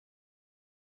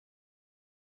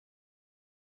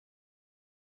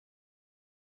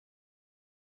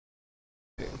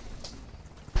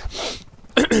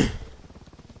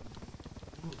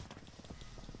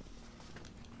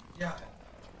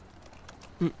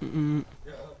Mm-mm-mm.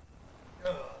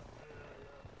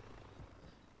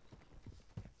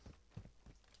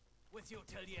 With you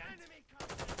till the end. Enemy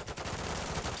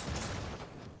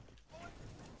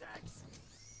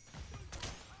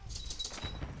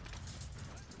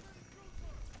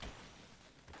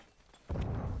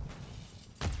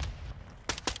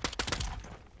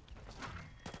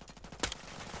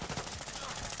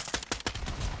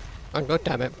Oh god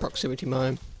damn it, proximity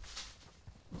mine.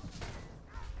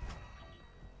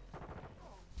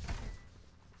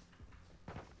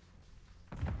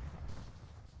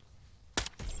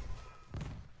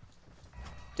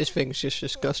 This thing's just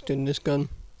disgusting, this gun.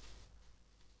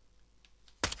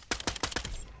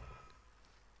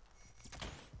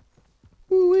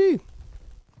 Woo-wee!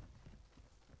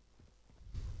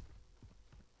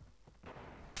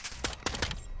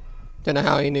 Don't know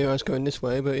how he knew I was going this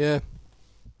way, but yeah.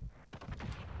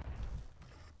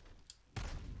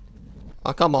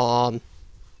 Oh, come on.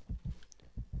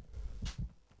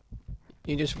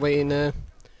 You just waiting there.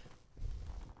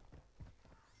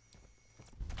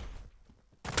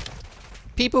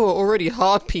 People are already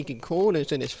hard peeking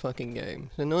corners in this fucking game.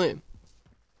 It's annoying.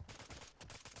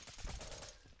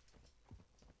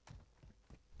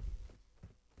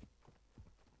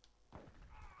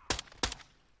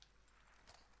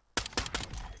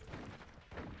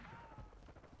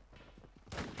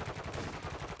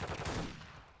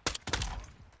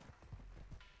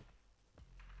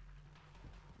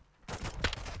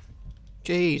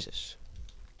 Jesus.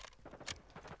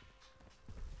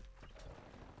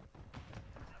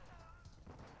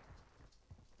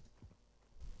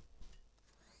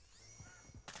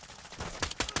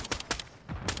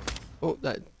 Oh,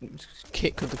 that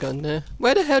kick of the gun there.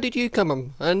 Where the hell did you come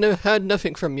from? I heard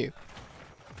nothing from you.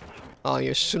 Oh,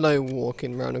 you're slow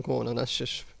walking round the corner. That's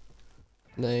just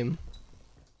lame.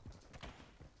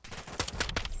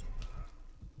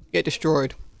 Get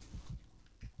destroyed.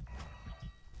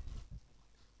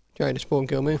 Trying to spawn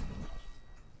kill me.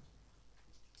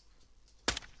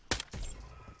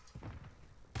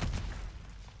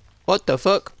 What the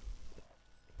fuck?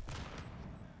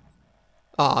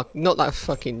 Ah, not that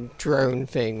fucking drone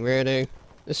thing, really.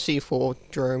 The C4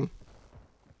 drone.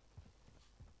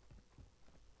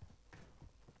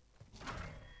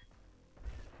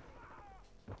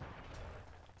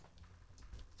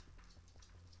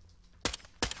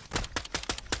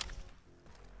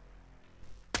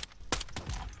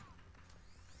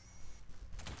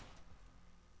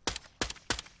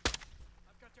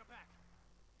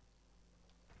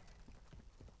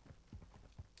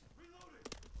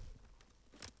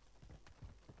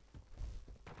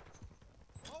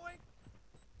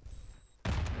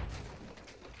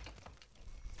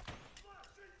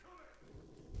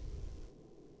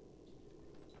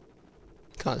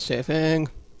 Can't see a thing.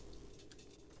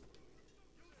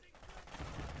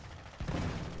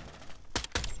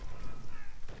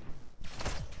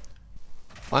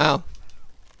 Wow.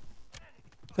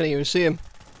 Couldn't even see him.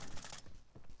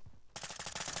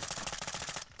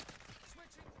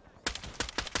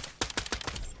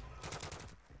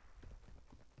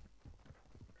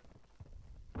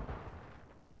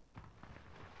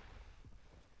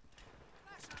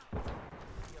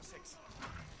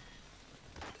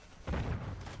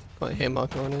 Got a hit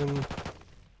marker on him.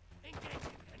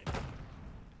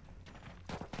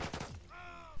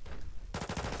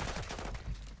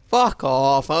 Fuck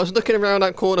off! I was looking around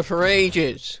that corner for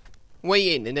ages.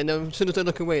 Waiting, and then as soon as I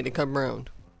look away, they come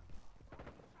round.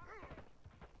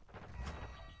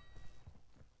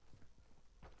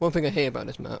 One thing I hate about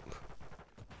this map.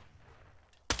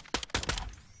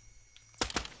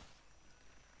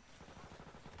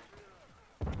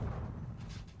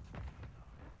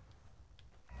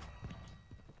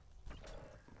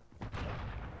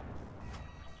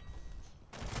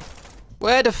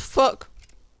 Where the fuck?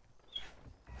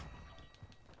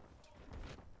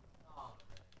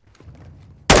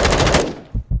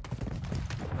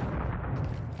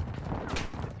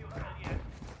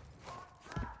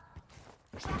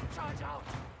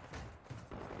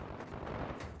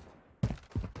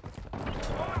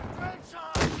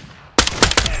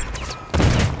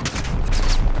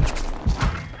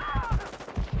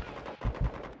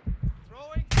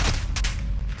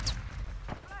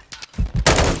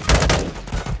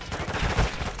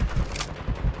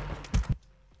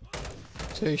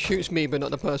 So he shoots me, but not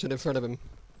the person in front of him.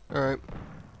 Alright.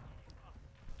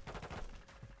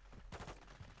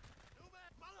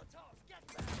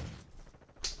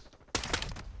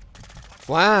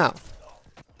 Wow.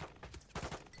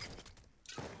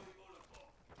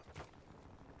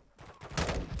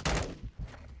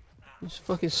 He's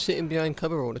fucking sitting behind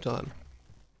cover all the time.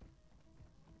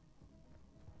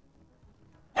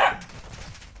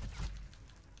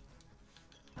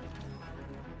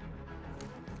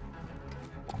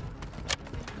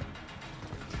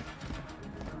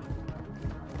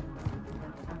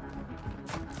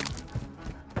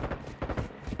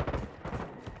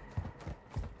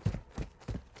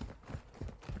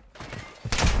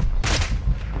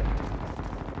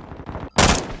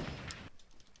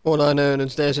 All I know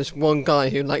is there's this one guy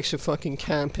who likes to fucking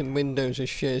camp in windows and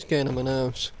shit. It's getting on my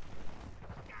nerves.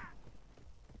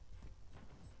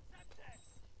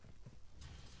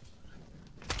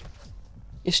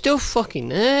 You're still fucking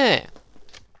there.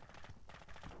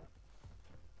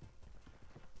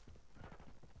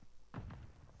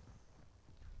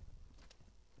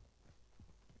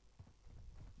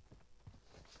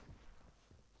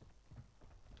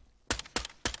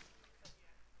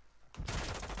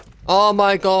 Oh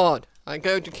my god! I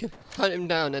go to hunt him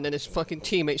down and then his fucking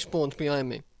teammate spawns behind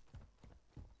me.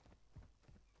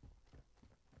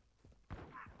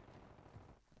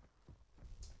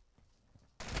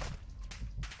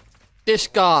 This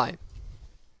guy.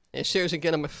 It's seriously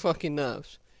getting on my fucking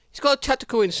nerves. He's got a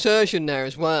tactical insertion there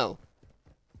as well.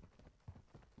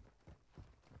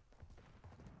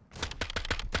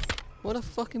 What a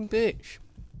fucking bitch.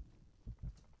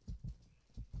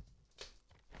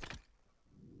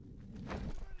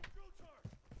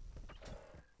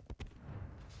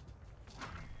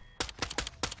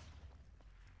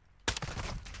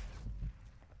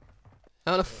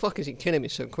 How the fuck is he killing me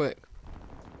so quick?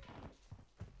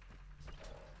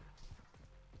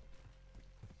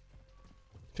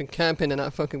 Been camping in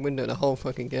that fucking window the whole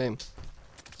fucking game.